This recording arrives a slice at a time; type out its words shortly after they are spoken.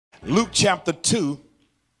Luke chapter 2,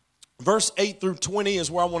 verse 8 through 20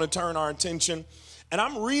 is where I want to turn our attention. And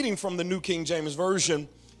I'm reading from the New King James Version,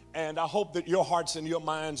 and I hope that your hearts and your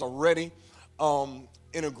minds are ready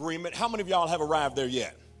in agreement. How many of y'all have arrived there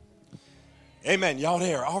yet? Amen. Y'all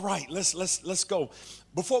there. All right, let's go.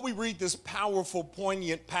 Before we read this powerful,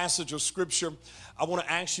 poignant passage of Scripture, I want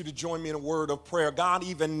to ask you to join me in a word of prayer. God,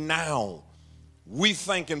 even now, we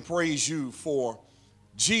thank and praise you for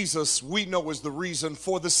Jesus, we know, is the reason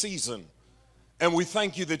for the season. And we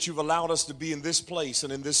thank you that you've allowed us to be in this place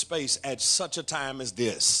and in this space at such a time as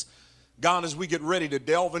this. God, as we get ready to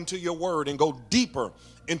delve into your word and go deeper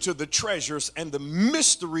into the treasures and the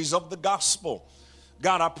mysteries of the gospel,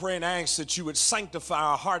 God, I pray and ask that you would sanctify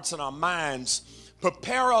our hearts and our minds.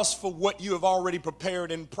 Prepare us for what you have already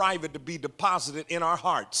prepared in private to be deposited in our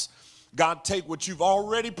hearts. God, take what you've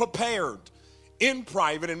already prepared in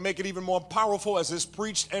private and make it even more powerful as it's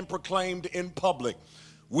preached and proclaimed in public.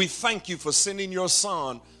 We thank you for sending your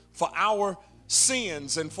son for our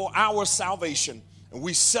sins and for our salvation. And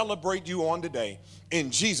we celebrate you on today. In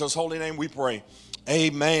Jesus' holy name we pray.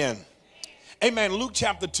 Amen. Amen. Luke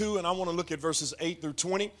chapter 2, and I want to look at verses 8 through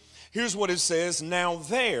 20. Here's what it says. Now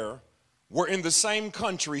there were in the same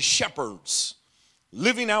country shepherds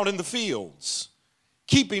living out in the fields,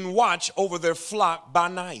 keeping watch over their flock by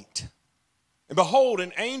night. And behold,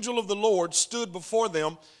 an angel of the Lord stood before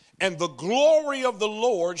them, and the glory of the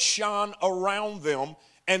Lord shone around them,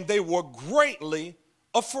 and they were greatly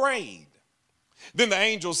afraid. Then the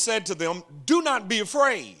angel said to them, do not be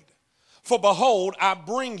afraid, for behold, I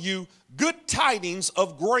bring you good tidings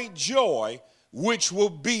of great joy, which will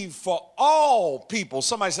be for all people.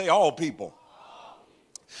 Somebody say all people.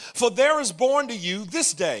 For there is born to you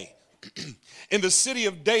this day in the city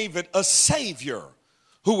of David a Savior,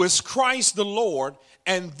 who is Christ the Lord,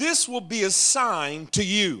 and this will be a sign to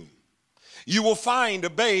you. You will find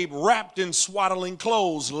a babe wrapped in swaddling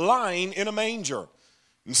clothes, lying in a manger.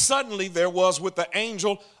 And suddenly there was with the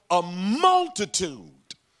angel a multitude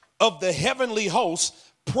of the heavenly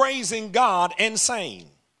hosts praising God and saying,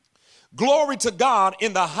 glory to God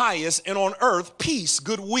in the highest, and on earth peace,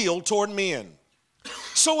 goodwill toward men.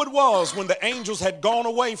 So it was when the angels had gone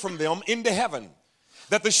away from them into heaven,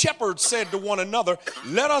 that the shepherds said to one another,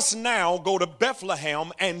 let us now go to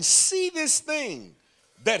Bethlehem and see this thing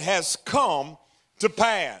that has come to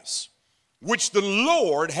pass, which the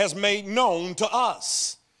Lord has made known to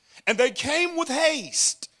us. And they came with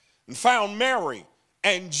haste and found Mary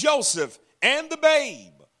and Joseph and the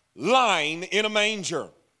babe lying in a manger.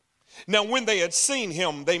 Now when they had seen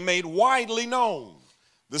him, they made widely known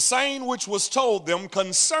the saying which was told them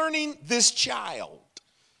concerning this child.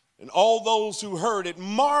 And all those who heard it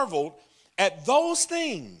marveled at those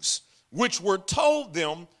things which were told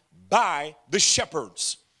them by the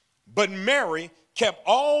shepherds. But Mary kept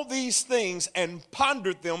all these things and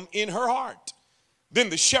pondered them in her heart.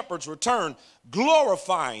 Then the shepherds returned,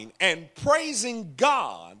 glorifying and praising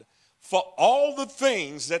God for all the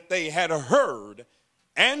things that they had heard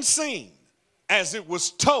and seen as it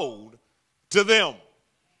was told to them.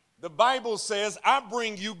 The Bible says, I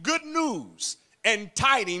bring you good news and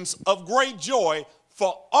tidings of great joy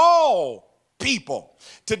for all people.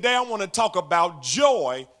 Today I want to talk about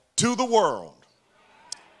joy to the world.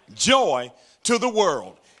 Joy to the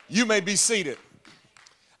world. You may be seated.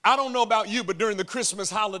 I don't know about you, but during the Christmas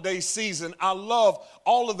holiday season, I love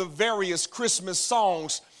all of the various Christmas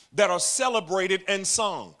songs that are celebrated and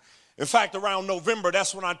sung. In fact, around November,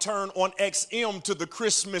 that's when I turn on XM to the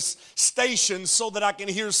Christmas station so that I can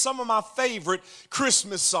hear some of my favorite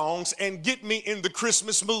Christmas songs and get me in the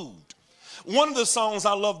Christmas mood. One of the songs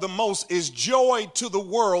I love the most is Joy to the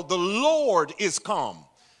World. The Lord is come.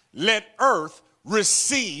 Let earth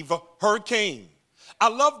receive her King. I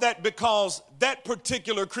love that because that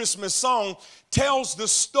particular Christmas song tells the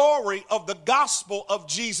story of the gospel of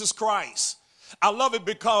Jesus Christ. I love it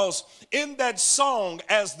because in that song,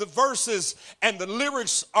 as the verses and the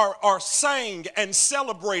lyrics are sang and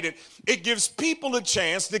celebrated, it gives people a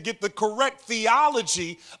chance to get the correct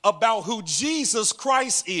theology about who Jesus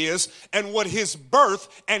Christ is and what his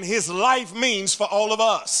birth and his life means for all of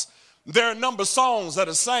us. There are a number of songs that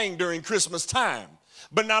are sang during Christmas time,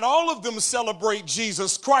 but not all of them celebrate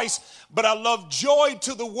Jesus Christ. But I love Joy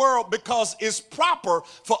to the World because it's proper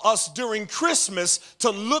for us during Christmas to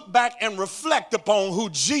look back and reflect upon who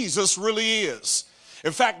Jesus really is.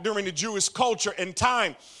 In fact, during the Jewish culture and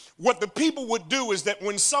time, what the people would do is that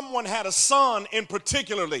when someone had a son in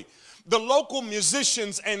particularly, the local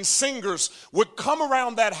musicians and singers would come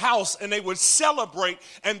around that house and they would celebrate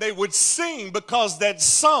and they would sing because that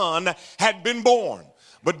son had been born.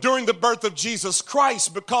 But during the birth of Jesus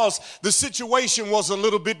Christ, because the situation was a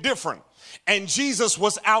little bit different, and Jesus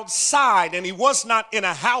was outside, and he was not in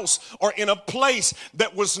a house or in a place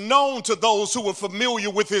that was known to those who were familiar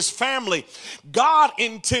with his family, God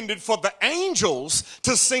intended for the angels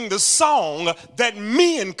to sing the song that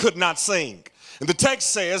men could not sing. And the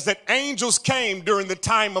text says that angels came during the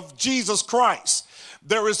time of Jesus Christ.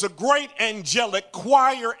 There is a great angelic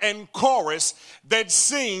choir and chorus that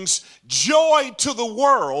sings, "Joy to the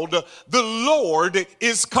world, the Lord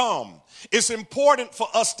is come." It's important for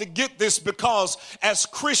us to get this, because as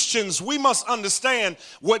Christians, we must understand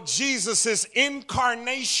what Jesus'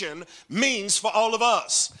 incarnation means for all of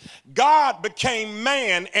us. God became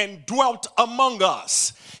man and dwelt among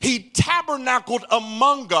us. He tabernacled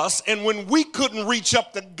among us, and when we couldn't reach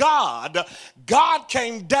up to God, God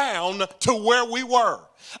came down to where we were.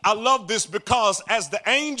 I love this, because as the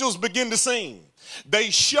angels begin to sing, they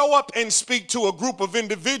show up and speak to a group of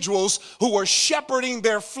individuals who are shepherding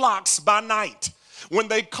their flocks by night. When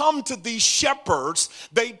they come to these shepherds,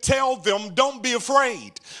 they tell them, "Don't be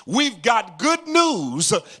afraid. We've got good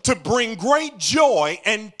news to bring great joy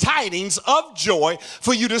and tidings of joy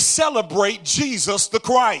for you to celebrate Jesus the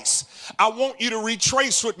Christ." I want you to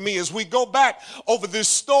retrace with me as we go back over this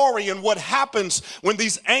story and what happens when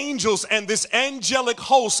these angels and this angelic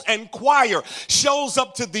host and choir shows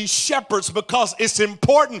up to these shepherds, because it's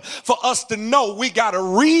important for us to know we got a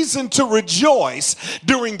reason to rejoice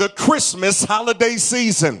during the Christmas holiday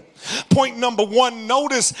season. Point number one,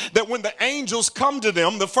 notice that when the angels come to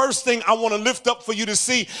them, the first thing I want to lift up for you to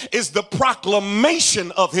see is the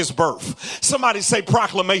proclamation of his birth. Somebody say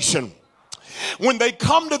proclamation. When they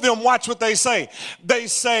come to them, watch what they say. They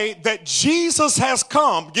say that Jesus has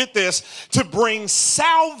come, get this, to bring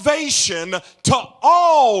salvation to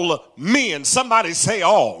all men. Somebody say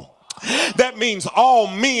all. That means all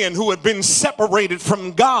men who have been separated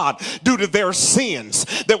from God due to their sins.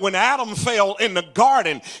 That when Adam fell in the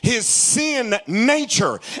garden, his sin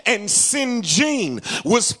nature and sin gene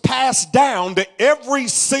was passed down to every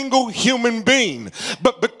single human being.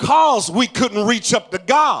 But because we couldn't reach up to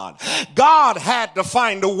God, God had to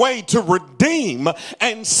find a way to redeem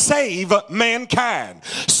and save mankind.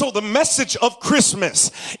 So the message of Christmas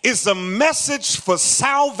is a message for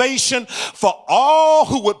salvation for all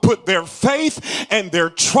who would put their faith and their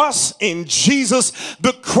trust in Jesus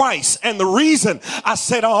the Christ. And the reason I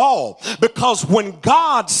said all, because when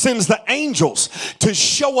God sends the angels to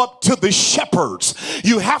show up to the shepherds,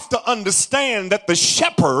 you have to understand that the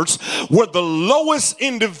shepherds were the lowest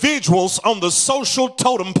individuals on the social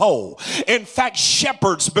totem pole. In fact,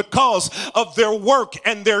 shepherds, because of their work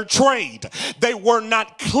and their trade, they were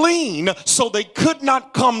not clean, so they could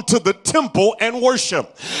not come to the temple and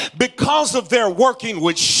worship. Because of their working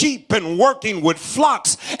with sheep and working with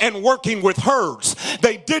flocks and working with herds,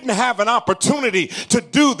 they didn't have an opportunity to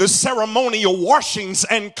do the ceremonial washings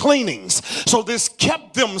and cleanings. So this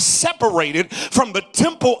kept them separated from the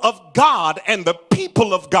temple of God and the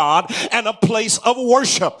people of God and a place of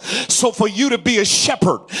worship. So for you to be a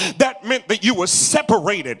shepherd, that meant that you were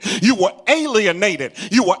separated, you were alienated,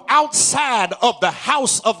 you were outside of the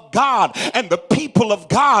house of God and the people of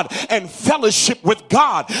God and fellowship with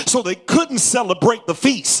God. So they couldn't celebrate the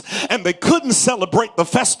feast, and they couldn't celebrate the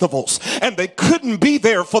festivals, and they couldn't be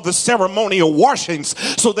there for the ceremonial washings.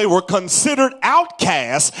 So they were considered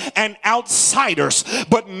outcasts and outsiders.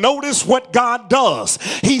 But notice what God does.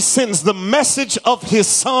 He sends the message of his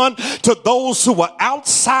son to those who were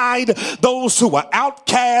outside, those who were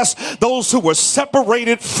outcasts, those who were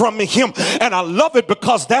separated from him. And I love it,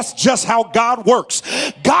 because that's just how God works.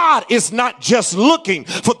 God is not just looking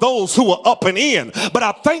for those who are up and in, but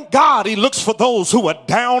I thank God he looks for those who are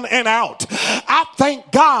down and out. I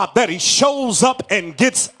thank God that he shows up and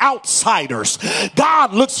gets outsiders.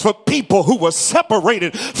 God looks for people who were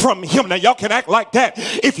separated from him. Now y'all can act like that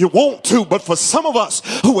if you want to, but for some of us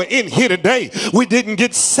who are in here today, we didn't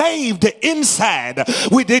get saved inside.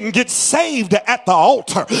 We didn't get saved at the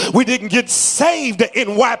altar. We didn't get saved in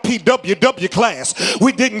YPWW class.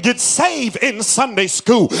 We didn't get saved in Sunday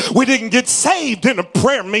school. We didn't get saved in a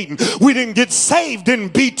prayer meeting. We didn't get saved in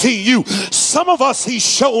BTU. Some of us, he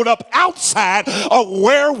showed up outside of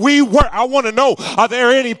where we were. I want to know, are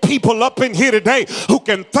there any people up in here today who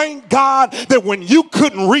can thank God that when you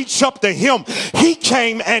couldn't reach up to him, he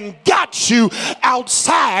came and got you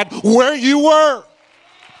outside where you were?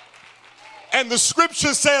 And the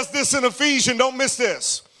scripture says this in Ephesians, don't miss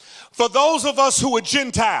this. For those of us who are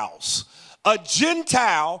Gentiles, a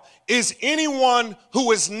Gentile is anyone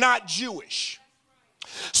who is not Jewish.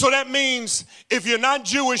 So that means if you're not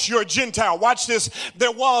Jewish, you're a Gentile. Watch this.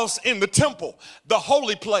 There was in the temple, the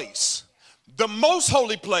holy place. the most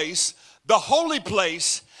holy place, the holy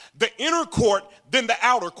place, the inner court, then the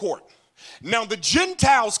outer court. Now the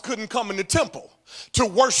Gentiles couldn't come in the temple to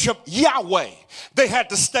worship Yahweh. They had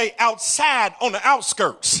to stay outside on the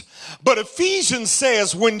outskirts. But Ephesians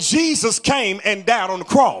says when Jesus came and died on the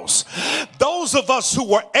cross, those of us who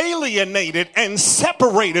were alienated and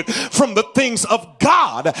separated from the things of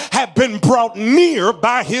God have been brought near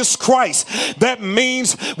by his Christ. That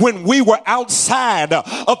means when we were outside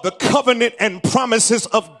of the covenant and promises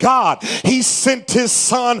of God, he sent his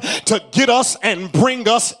son to get us and bring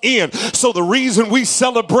us in. So the reason we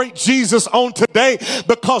celebrate Jesus on today,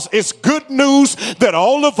 because it's good news that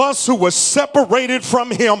all of us who were separated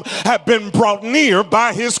from him have been brought near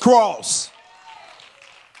by his cross.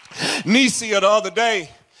 Nisia the other day,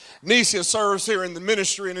 Nisia serves here in the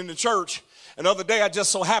ministry and in the church. And the other day I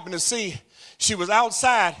just so happened to see she was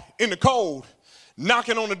outside in the cold,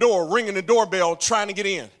 knocking on the door, ringing the doorbell, trying to get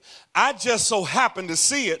in. I just so happened to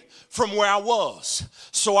see it from where I was.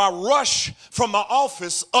 So I rushed from my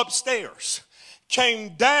office upstairs, came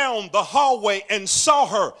down the hallway and saw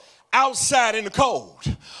her outside in the cold,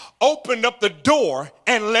 opened up the door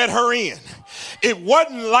and let her in. It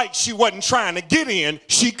wasn't like she wasn't trying to get in.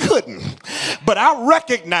 She couldn't. But I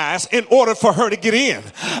recognized in order for her to get in,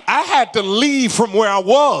 I had to leave from where I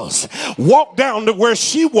was, walk down to where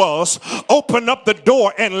she was, open up the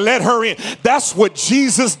door and let her in. That's what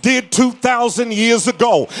Jesus did 2,000 years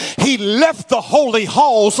ago. He left the holy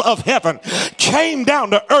halls of heaven, came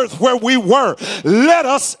down to earth where we were, let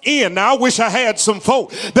us in. Now I wish I had some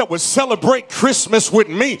folk that would celebrate Christmas with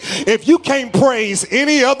me. If you can't praise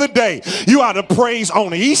any other day, you ought to praise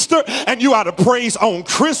on Easter and you ought to praise on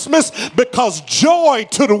Christmas, because joy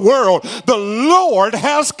to the world, the Lord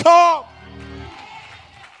has come.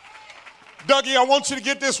 Dougie, I want you to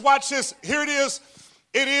get this. Watch this. Here it is.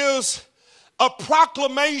 It is a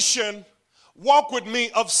proclamation, walk with me,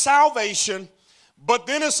 of salvation, but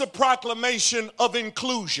then it's a proclamation of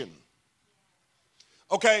inclusion.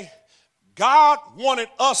 Okay? God wanted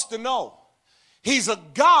us to know he's a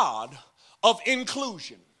God of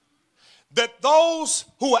inclusion. That those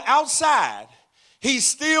who are outside, he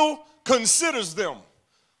still considers them,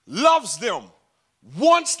 loves them,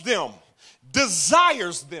 wants them,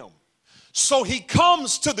 desires them. So he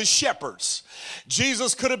comes to the shepherds.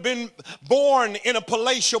 Jesus could have been born in a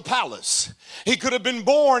palatial palace. He could have been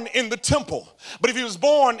born in the temple. But if he was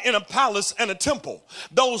born in a palace and a temple,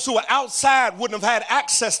 those who were outside wouldn't have had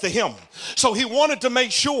access to him. So he wanted to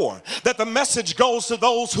make sure that the message goes to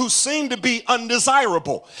those who seem to be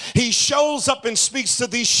undesirable. He shows up and speaks to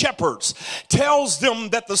these shepherds, tells them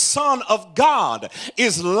that the Son of God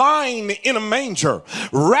is lying in a manger,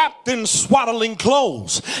 wrapped in swaddling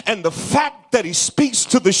clothes. And the fact that he speaks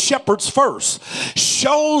to the shepherds first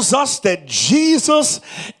shows us that Jesus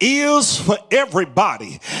is for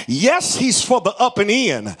everybody. Yes, he's for the up and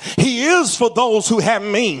in. He is for those who have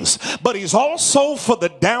means, but he's also for the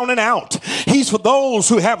down and out. He's for those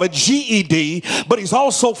who have a GED, but he's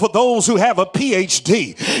also for those who have a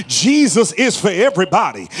PhD. Jesus is for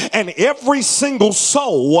everybody, and every single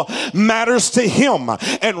soul matters to him.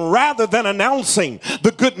 And rather than announcing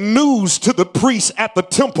the good news to the priests at the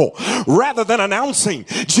temple, rather than announcing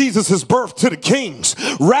Jesus' birth to the kings,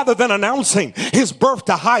 rather than announcing his birth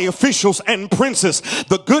to high officials and princes,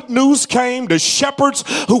 the good news came to shepherds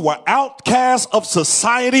who were outcasts of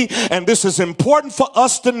society. And this is important for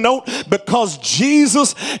us to note, because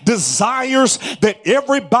Jesus desires that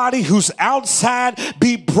everybody who's outside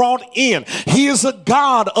be brought in. He is a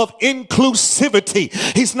God of inclusivity.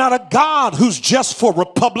 He's not a God who's just for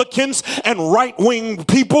Republicans and right-wing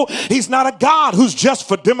people. He's not a God who's just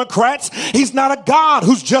for Democrats. He's not a God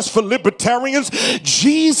who's just for libertarians.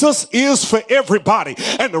 Jesus is for everybody.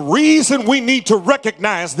 And the reason we need to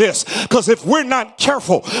recognize this, because if we're not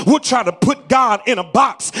careful, we'll try to put God in a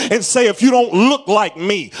box and say, if you don't look like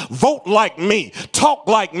me, vote like me, talk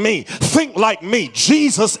like me, think like me,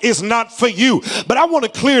 Jesus is not for you. But I want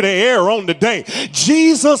to clear the air on today.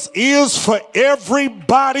 Jesus is for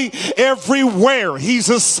everybody, everywhere. He's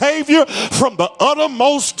a savior from the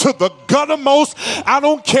uttermost to the guttermost. I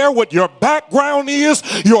don't care what your background is,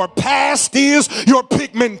 your past is, your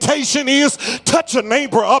pigmentation is. Touch a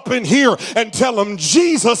neighbor up in here and tell them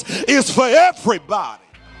Jesus is for everybody.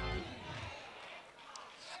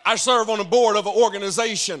 I serve on the board of an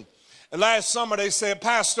organization, and last summer they said,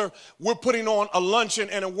 Pastor, we're putting on a luncheon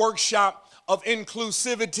and a workshop of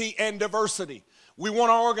inclusivity and diversity. We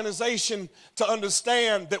want our organization to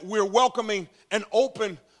understand that we're welcoming and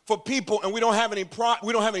open for people, and we don't have any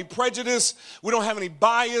prejudice, we don't have any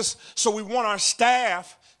bias. So we want our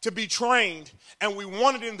staff to be trained, and we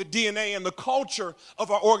wanted in the DNA and the culture of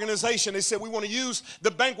our organization. They said, we want to use the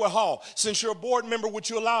banquet hall. Since you're a board member, would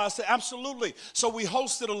you allow us? I said, absolutely. So we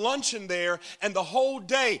hosted a luncheon there, and the whole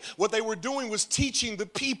day, what they were doing was teaching the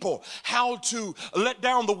people how to let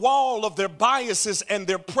down the wall of their biases and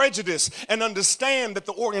their prejudice and understand that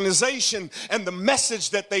the organization and the message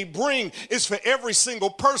that they bring is for every single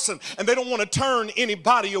person, and they don't want to turn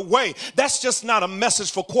anybody away. That's just not a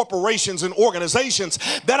message for corporations and organizations.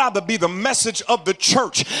 That ought to be the message of the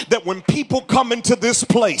church, that when people come into this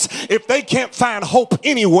place, if they can't find hope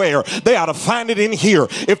anywhere, they ought to find it in here.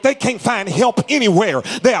 If they can't find help anywhere,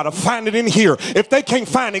 they ought to find it in here. If they can't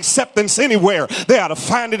find acceptance anywhere, they ought to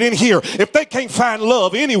find it in here. If they can't find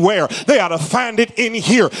love anywhere, they ought to find it in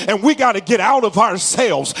here. And we got to get out of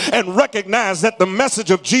ourselves and recognize that the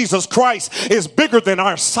message of Jesus Christ is bigger than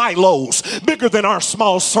our silos, bigger than our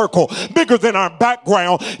small circle, bigger than our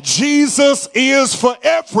background. Jesus is for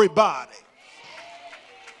everybody.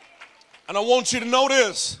 And I want you to know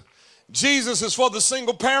this. Jesus is for the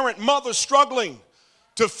single parent mother struggling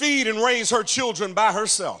to feed and raise her children by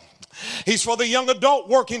herself. He's for the young adult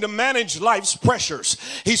working to manage life's pressures.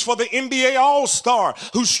 He's for the NBA all-star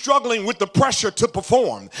who's struggling with the pressure to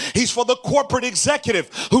perform. He's for the corporate executive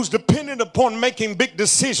who's dependent upon making big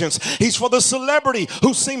decisions. He's for the celebrity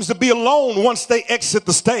who seems to be alone once they exit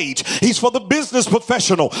the stage. He's for the business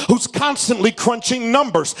professional who's constantly crunching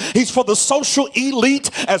numbers. He's for the social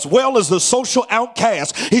elite as well as the social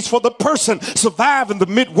outcast. He's for the person surviving the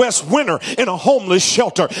Midwest winter in a homeless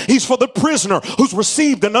shelter. He's for the prisoner who's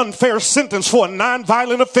received an unfair sentence for a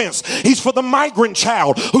non-violent offense. He's for the migrant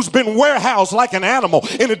child who's been warehoused like an animal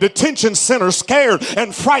in a detention center, scared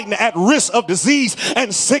and frightened, at risk of disease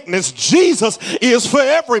and sickness. Jesus is for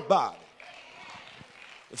everybody.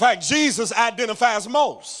 In fact, Jesus identifies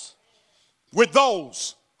most with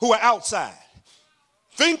those who are outside.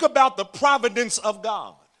 Think about the providence of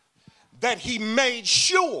God, that he made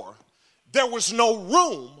sure there was no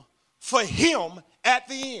room for him at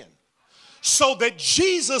the end, so that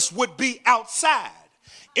Jesus would be outside.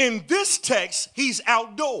 In this text, he's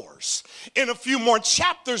outdoors. In a few more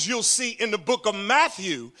chapters, you'll see in the book of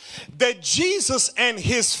Matthew that Jesus and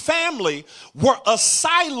his family were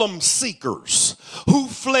asylum seekers who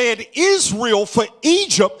fled Israel for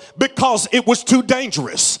Egypt because it was too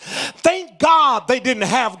dangerous. Thank God they didn't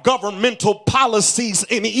have governmental policies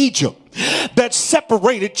in Egypt that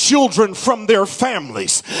separated children from their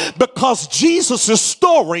families, because Jesus'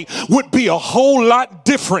 story would be a whole lot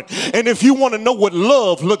different. And if you want to know what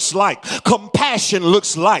love looks like, compassion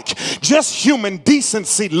looks like, just human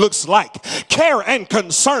decency looks like, care and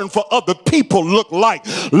concern for other people look like,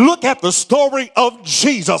 look at the story of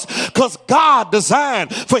Jesus, because God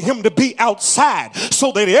designed for him to be outside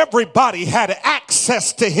so that everybody had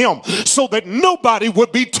access to him, so that nobody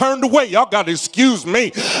would be turned away. Y'all got to excuse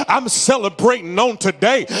me. I'm celebrating on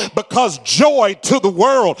today, because joy to the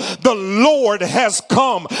world, the Lord has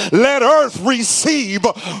come. Let earth receive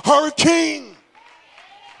her King.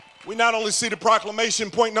 We not only see the proclamation,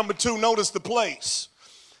 point number 2, notice the place,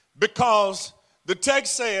 because the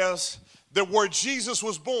text says that where Jesus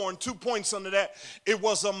was born, 2 points under that, it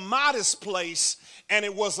was a modest place and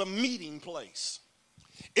it was a meeting place.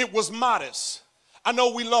 It was modest. I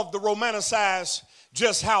know we love to romanticize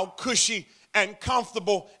just how cushy and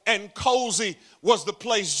comfortable and cozy was the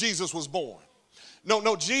place Jesus was born.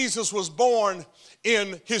 No, Jesus was born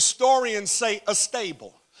in, historians say, a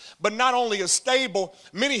stable. But not only a stable,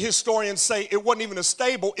 many historians say it wasn't even a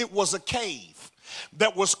stable, it was a cave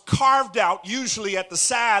that was carved out, usually at the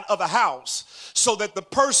side of a house, so that the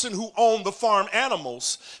person who owned the farm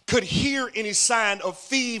animals could hear any sign of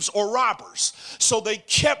thieves or robbers. So they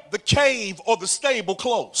kept the cave or the stable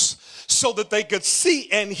close, so that they could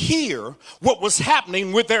see and hear what was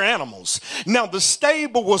happening with their animals. Now, the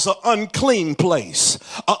stable was an unclean place,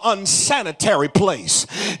 an unsanitary place.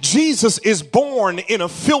 Jesus is born in a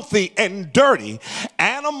filthy and dirty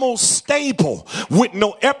animal stable with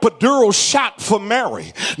no epidural shot for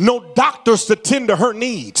Mary, no doctors to tend to her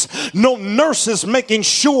needs, no nurses making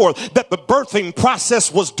sure that the birthing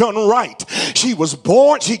process was done right. She was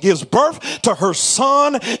born, she gives birth to her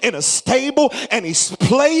son in a stable, and he's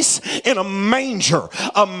placed in a manger.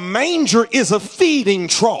 A manger is a feeding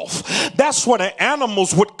trough. That's where the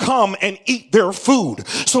animals would come and eat their food.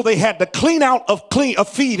 So they had to clean out a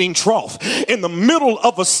feeding trough in the middle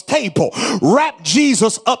of a stable, wrap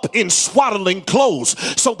Jesus up in swaddling clothes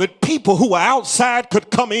so that people people who were outside could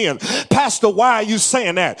come in. Pastor, why are you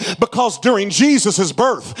saying that? Because during Jesus'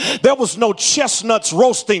 birth, there was no chestnuts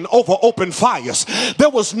roasting over open fires. There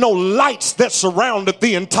was no lights that surrounded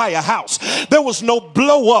the entire house. There was no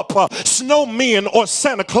blow up snowmen or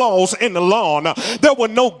Santa Claus in the lawn. There were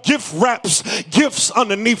no gifts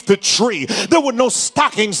underneath the tree. There were no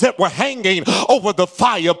stockings that were hanging over the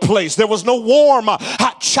fireplace. There was no warm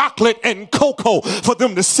hot chocolate and cocoa for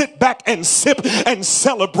them to sit back and sip and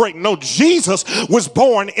celebrate. No, Jesus was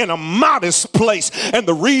born in a modest place. And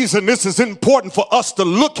the reason this is important for us to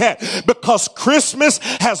look at, because Christmas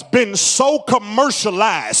has been so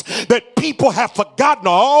commercialized that people have forgotten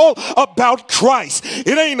all about Christ.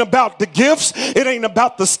 It ain't about the gifts. It ain't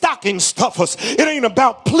about the stocking stuffers. It ain't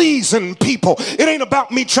about pleasing people. It ain't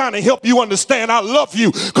about me trying to help you understand I love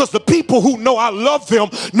you, because the people who know I love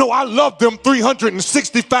them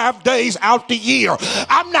 365 days out the year.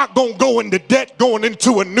 I'm not going to go into debt going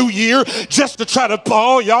into a new year just to try to,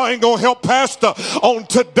 oh, y'all ain't going to help Pastor on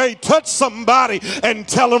today. Touch somebody and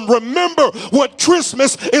tell them, remember what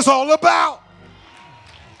Christmas is all about.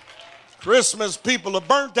 Christmas people are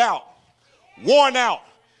burnt out, worn out,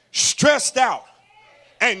 stressed out,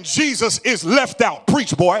 and Jesus is left out.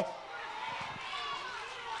 Preach, boy.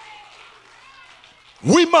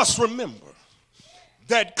 We must remember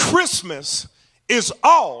that Christmas is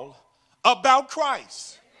all about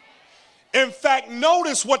Christ. In fact,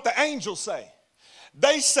 notice what the angels say.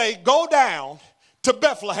 They say, go down to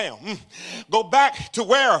Bethlehem. Go back to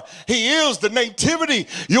where he is, the nativity.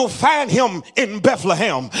 You'll find him in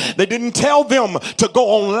Bethlehem. They didn't tell them to go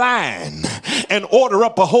online and order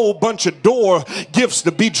up a whole bunch of door gifts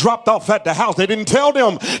to be dropped off at the house. They didn't tell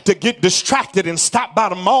them to get distracted and stop by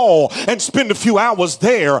the mall and spend a few hours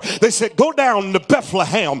there. They said, go down to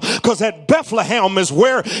Bethlehem, because at Bethlehem is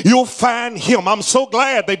where you'll find him. I'm so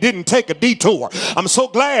glad they didn't take a detour. I'm so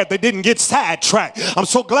glad they didn't get sidetracked. I'm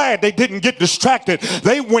so glad they didn't get distracted.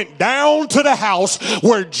 They went down to the house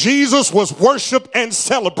where Jesus was worshiped and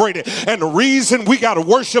celebrated. And the reason we got to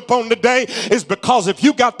worship on today is because if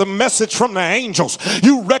you got the message from the angels,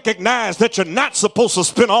 you recognize that you're not supposed to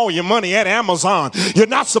spend all your money at Amazon. You're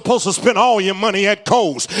not supposed to spend all your money at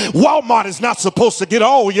Kohl's. Walmart is not supposed to get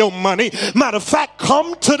all your money. Matter of fact,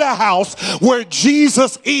 come to the house where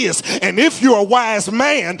Jesus is. And if you're a wise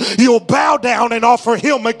man, you'll bow down and offer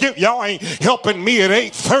him a gift. Y'all ain't helping me at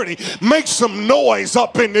 8:30. Make some noise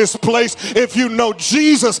up in this place if you know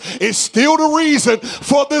Jesus is still the reason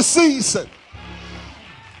for the season.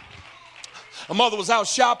 A mother was out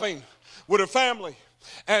shopping with her family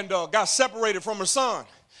and got separated from her son.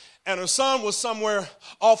 And her son was somewhere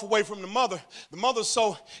off away from the mother. The mother's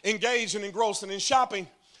so engaged and engrossed in shopping,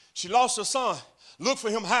 she lost her son. Looked for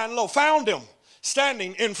him high and low. Found him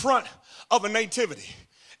standing in front of a nativity.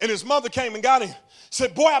 And his mother came and got him.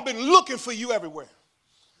 Said, boy, I've been looking for you everywhere.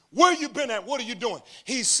 Where you been at? What are you doing?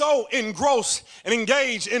 He's so engrossed and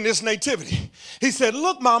engaged in this nativity. He said,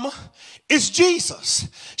 look, mama, it's Jesus.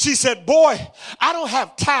 She said, boy, I don't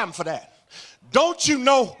have time for that. Don't you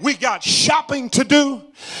know we got shopping to do?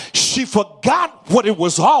 She forgot what it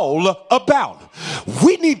was all about.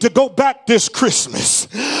 We need to go back this Christmas,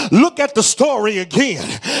 look at the story again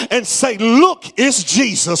and say, look, it's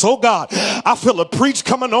Jesus. Oh God, I feel a preach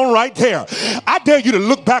coming on right there. I dare you to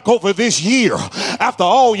look back over this year after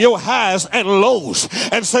all your highs and lows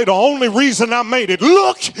and say, the only reason I made it,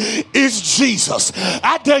 look, is Jesus.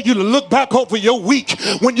 I dare you to look back over your week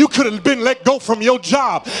when you could have been let go from your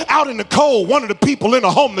job out in the cold. One of the people in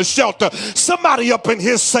a homeless shelter, somebody up in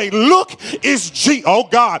here say, look, it's Jesus. Oh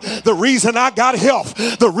God, the reason I got health,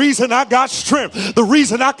 the reason I got strength, the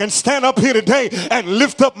reason I can stand up here today and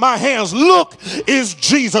lift up my hands, look, is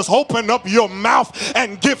Jesus. Open up your mouth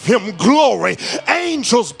and give him glory.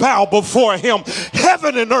 Angels bow before him.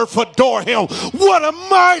 Heaven and earth adore him. What a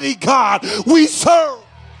mighty God we serve.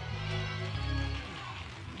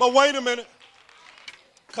 But wait a minute,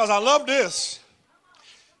 because I love this.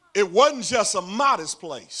 It wasn't just a modest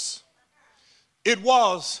place. It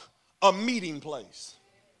was a meeting place.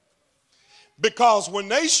 Because when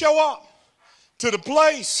they show up to the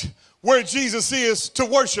place where Jesus is to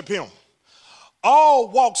worship him, all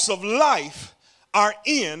walks of life are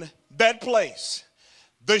in that place.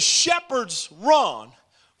 The shepherds run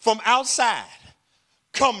from outside,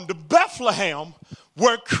 come to Bethlehem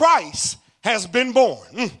where Christ has been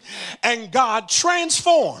born. And God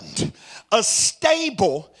transformed a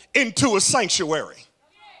stable into a sanctuary.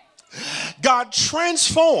 God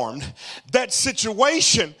transformed that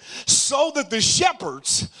situation so that the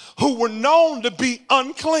shepherds who were known to be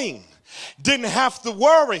unclean didn't have to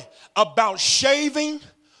worry about shaving,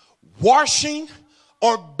 washing,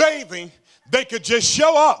 or bathing they could just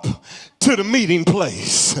show up to the meeting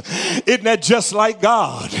place. Isn't that just like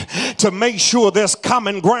God? To make sure there's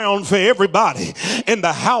common ground for everybody in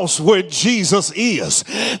the house where Jesus is.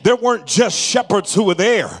 There weren't just shepherds who were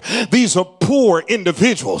there. These are poor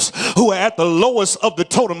individuals who are at the lowest of the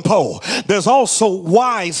totem pole. There's also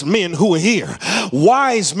wise men who are here.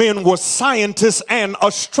 Wise men were scientists and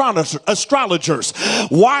astrologers.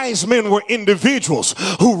 Wise men were individuals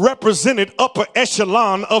who represented upper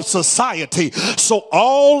echelon of society. So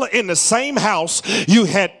all in the same house, you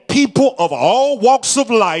had people of all walks of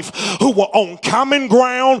life who were on common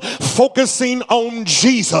ground, focusing on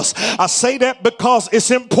Jesus. I say that because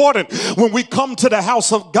it's important when we come to the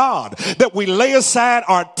house of God that we lay aside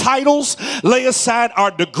our titles, lay aside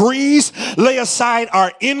our degrees, lay aside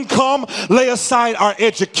our income, lay aside our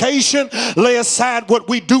education, lay aside what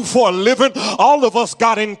we do for a living. All of us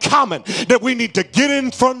got in common that we need to get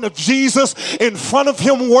in front of Jesus, in front of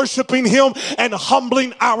him, worshiping him and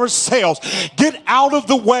humbling ourselves. Get out of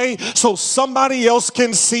the way so somebody else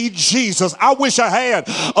can see Jesus. I wish I had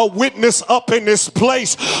a witness up in this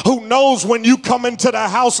place who knows when you come into the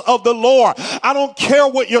house of the Lord. I don't care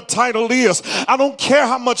what your title is. I don't care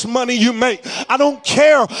how much money you make. I don't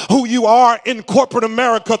care who you are in corporate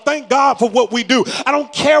America. Thank God for what we do. I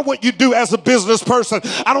don't care what you do as a business person.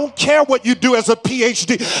 I don't care what you do as a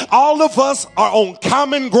PhD. All of us are on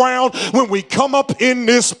common ground when we come up in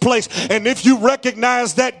this place. And if you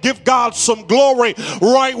recognize that, give God some glory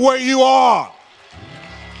right where you are.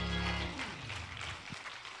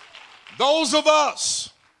 Those of us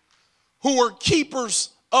who are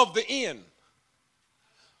keepers of the inn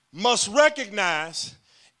must recognize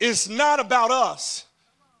it's not about us,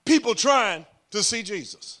 people trying to see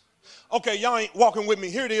Jesus. Okay, y'all ain't walking with me.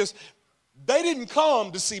 Here it is. They didn't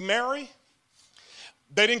come to see Mary.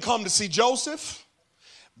 They didn't come to see Joseph.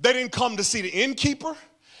 They didn't come to see the innkeeper.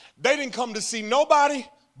 They didn't come to see nobody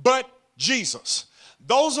but Jesus.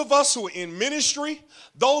 Those of us who are in ministry,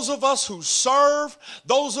 those of us who serve,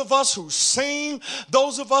 those of us who sing,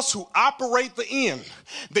 those of us who operate the inn,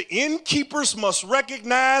 the innkeepers must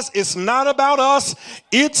recognize it's not about us,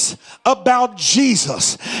 it's about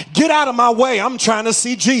Jesus. Get out of my way. I'm trying to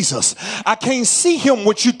see Jesus. I can't see him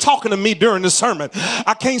with you talking to me during the sermon.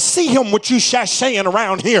 I can't see him with you sashaying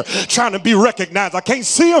around here trying to be recognized. I can't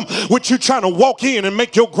see him with you trying to walk in and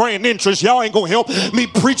make your grand entrance. Y'all ain't gonna help me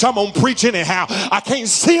preach. I'm gonna preach anyhow. I can't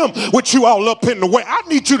see him with you all up in the way. I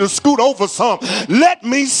need you to scoot over some. Let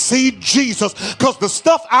me see Jesus, because the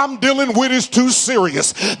stuff I'm dealing with is too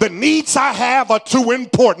serious. The needs I have are too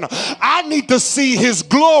important. I need to see his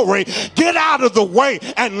glory. Get out of the way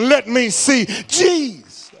and let me see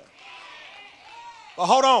Jesus. But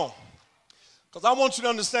hold on, because I want you to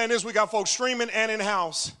understand this. We got folks streaming and in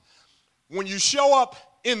house. When you show up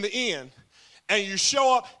in the inn and you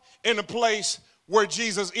show up in a place where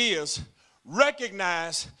Jesus is,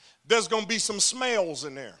 recognize there's going to be some smells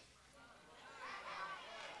in there.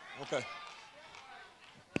 Okay.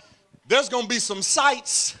 There's going to be some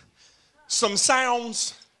sights, some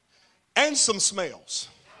sounds, and some smells.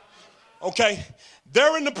 Okay.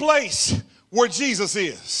 They're in the place where Jesus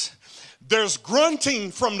is. There's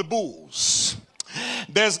grunting from the bulls.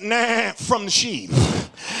 There's nah from the sheep.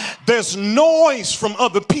 There's noise from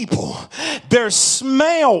other people. There's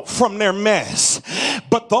smell from their mess.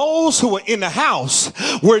 But those who are in the house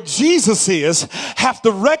where Jesus is have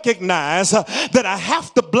to recognize that I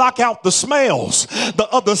have to block out the smells, the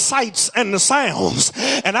other sights and the sounds.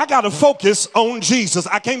 And I got to focus on Jesus.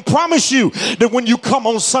 I can't promise you that when you come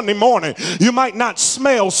on Sunday morning, you might not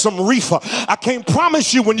smell some reefer. I can't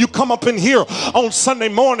promise you when you come up in here on Sunday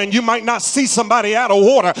morning, you might not see somebody out of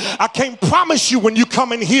order. I can't promise you when you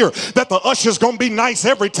come in here that the usher's gonna be nice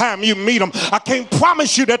every time you meet them. I can't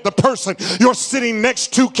promise you that the person you're sitting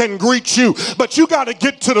next to can greet you, but you got to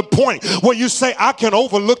get to the point where you say, I can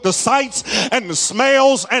overlook the sights and the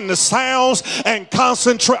smells and the sounds and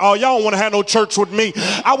concentrate. Oh, y'all don't want to have no church with me.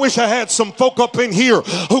 I wish I had some folk up in here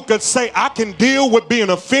who could say, I can deal with being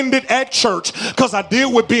offended at church because I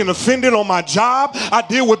deal with being offended on my job. I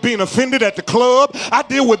deal with being offended at the club. I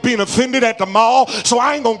deal with being offended at the mall. So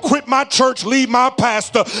I ain't gonna quit my church, leave my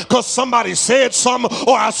pastor because somebody said something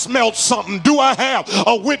or I smelled something. Do I have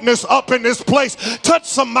a witness up in this place? Touch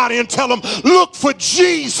somebody and tell them, look for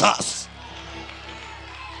Jesus.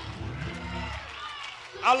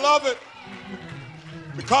 I love it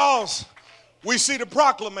because we see the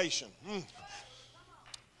proclamation,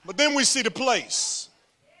 but then we see the place,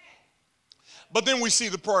 but then we see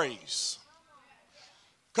the praise.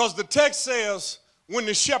 Because the text says when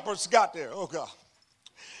the shepherds got there, oh God,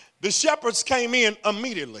 the shepherds came in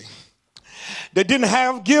immediately They didn't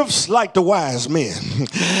have gifts like the wise men.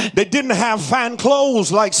 They didn't have fine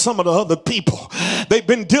clothes like some of the other people. They've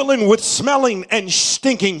been dealing with smelling and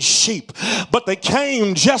stinking sheep, but they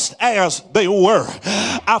came just as they were.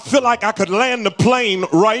 I feel like I could land the plane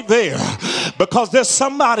right there, because there's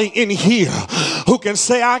somebody in here who can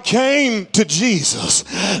say, I came to Jesus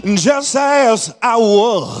just as I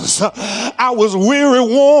was. I was weary,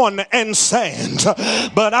 worn, and sad,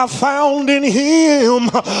 but I found in him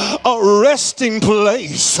a resting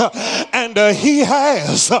place, and he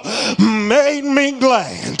has made me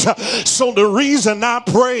glad. So the reason I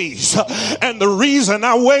praise and the reason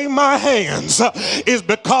I wave my hands is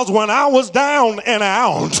because when I was down and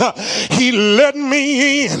out, he led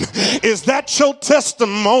me in. Is that your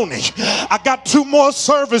testimony? I got 2 more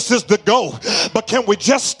services to go, but can we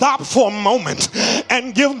just stop for a moment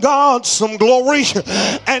and give God some glory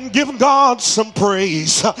and give God some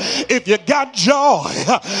praise? If you got joy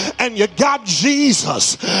and you got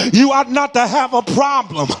Jesus, you ought not to have a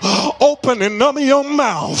problem opening up your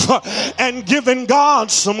mouth and giving God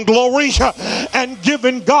some glory and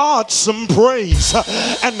giving God some praise.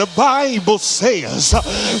 And the Bible says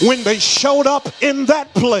when they showed up in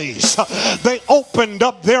that place, they opened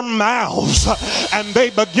up their mouths and they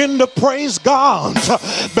began to praise God,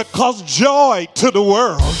 because joy to the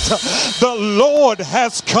world, the Lord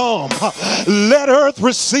has come. Let earth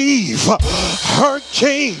receive her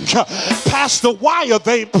King. Pastor, why are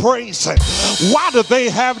they praising? Why do they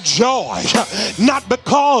have joy? Not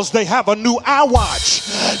because they have a new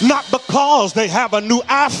iWatch, not because they have a new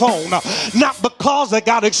iPhone, not because they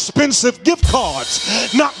got expensive gift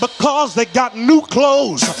cards, not because they got new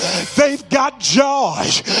clothes. They've got joy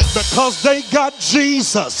because they got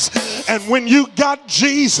Jesus. And when you got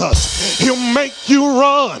Jesus, he'll make you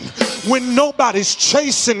run when nobody's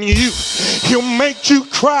chasing you. He'll make you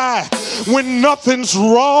cry when nothing's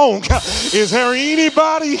wrong. Is there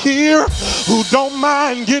anybody here who don't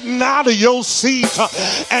mind getting out of your seat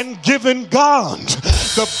and giving God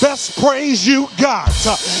the best praise you got?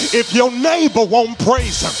 If your neighbor won't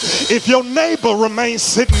praise him, if your neighbor remains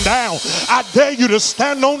sitting down, I dare you to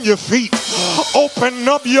stand on your feet, open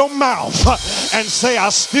up your mouth and say, I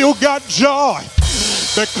still got joy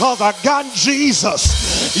because I got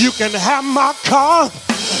Jesus. You can have my car,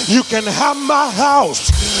 you can have my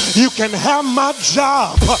house, you can have my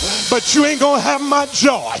job, but you ain't gonna have my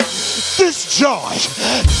joy. This joy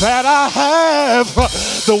that I have,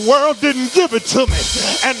 the world didn't give it to me,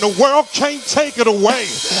 and the world can't take it away.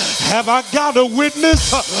 Have I got a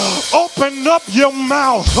witness? Open up your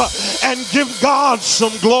mouth and give God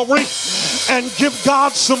some glory and give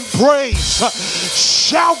God some praise.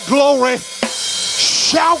 Shout glory,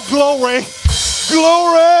 shout glory,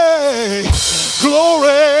 glory,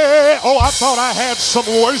 glory. Oh, I thought I had some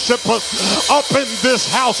worshipers up in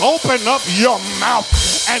this house. Open up your mouth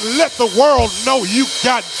and let the world know you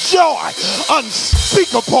got joy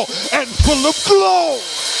unspeakable and full of glory.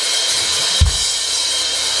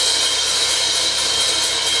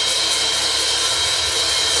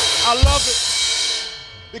 I love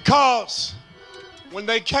it because when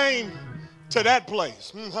they came to that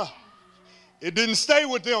place, it didn't stay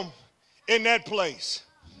with them in that place.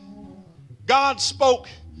 God spoke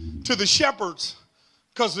to the shepherds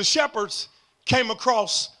because the shepherds came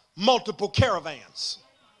across multiple caravans.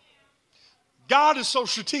 God is so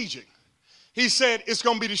strategic. He said it's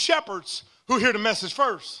going to be the shepherds who hear the message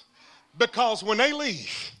first, because when they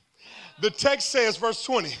leave, the text says, verse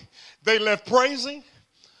 20, they left praising,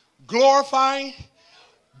 glorifying,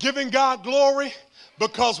 giving God glory,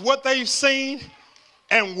 because what they've seen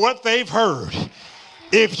and what they've heard.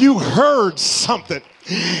 If you heard something,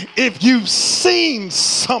 if you've seen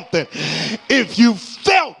something, if you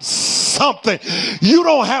felt something, you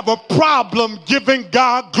don't have a problem giving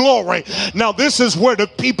God glory. Now, this is where the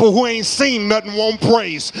people who ain't seen nothing won't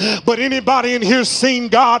praise. But anybody in here seen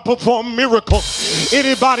God perform miracles?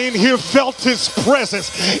 Anybody in here felt his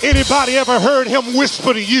presence? Anybody ever heard him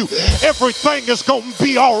whisper to you, everything is going to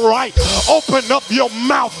be all right? Open up your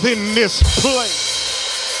mouth in this place.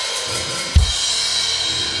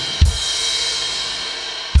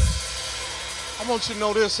 I want you to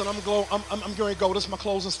know this, and I'm going to go. This is my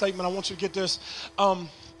closing statement. I want you to get this.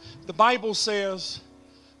 The Bible says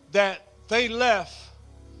that they left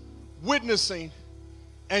witnessing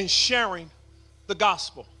and sharing the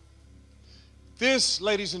gospel. This,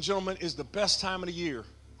 ladies and gentlemen, is the best time of the year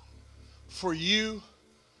for you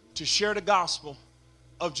to share the gospel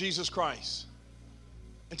of Jesus Christ,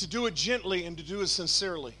 and to do it gently and to do it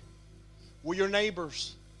sincerely with your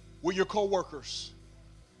neighbors, with your co-workers,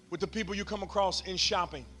 with the people you come across in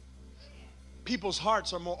shopping. people's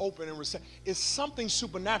hearts are more open and receptive. It's something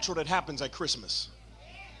supernatural that happens at Christmas.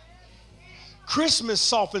 Christmas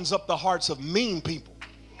softens up the hearts of mean people.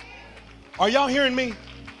 Are y'all hearing me?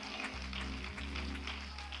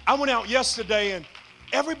 I went out yesterday and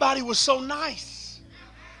everybody was so nice.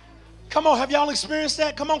 Come on, have y'all experienced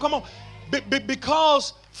that? Come on, come on.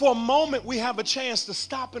 Because for a moment we have a chance to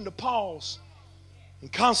stop and to pause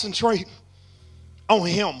and concentrate on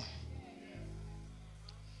Him.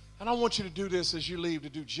 And I want you to do this as you leave, to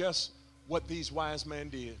do just what these wise men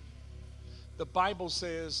did. The Bible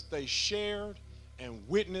says they shared and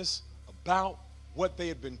witnessed about what they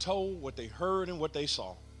had been told, what they heard, and what they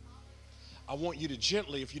saw. I want you to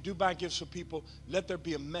gently, if you do buy gifts for people, let there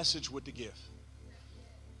be a message with the gift.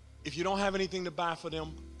 If you don't have anything to buy for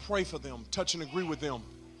them, pray for them, touch and agree with them.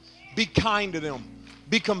 Be kind to them.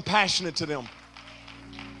 Be compassionate to them.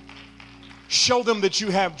 Show them that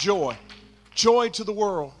you have joy. Joy to the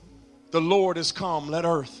world. The Lord is come. Let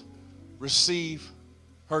earth receive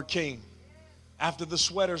her King. After the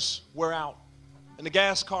sweaters wear out and the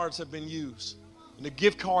gas cards have been used and the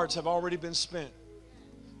gift cards have already been spent,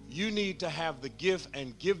 you need to have the gift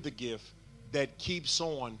and give the gift that keeps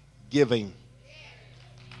on giving.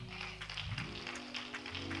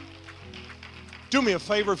 Do me a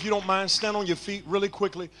favor, if you don't mind, stand on your feet really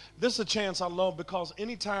quickly. This is a chance I love, because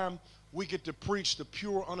anytime we get to preach the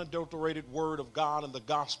pure, unadulterated word of God and the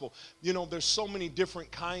gospel. You know, there's so many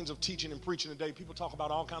different kinds of teaching and preaching today. People talk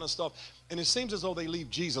about all kinds of stuff, and it seems as though they leave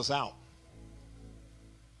Jesus out.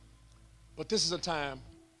 But this is a time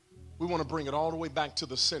we want to bring it all the way back to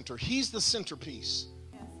the center. He's the centerpiece.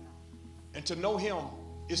 And to know Him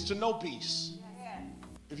is to know peace.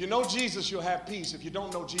 If you know Jesus, you'll have peace. If you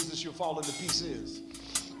don't know Jesus, you'll fall into pieces.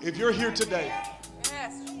 If you're here today,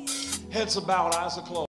 heads are bowed, eyes are closed.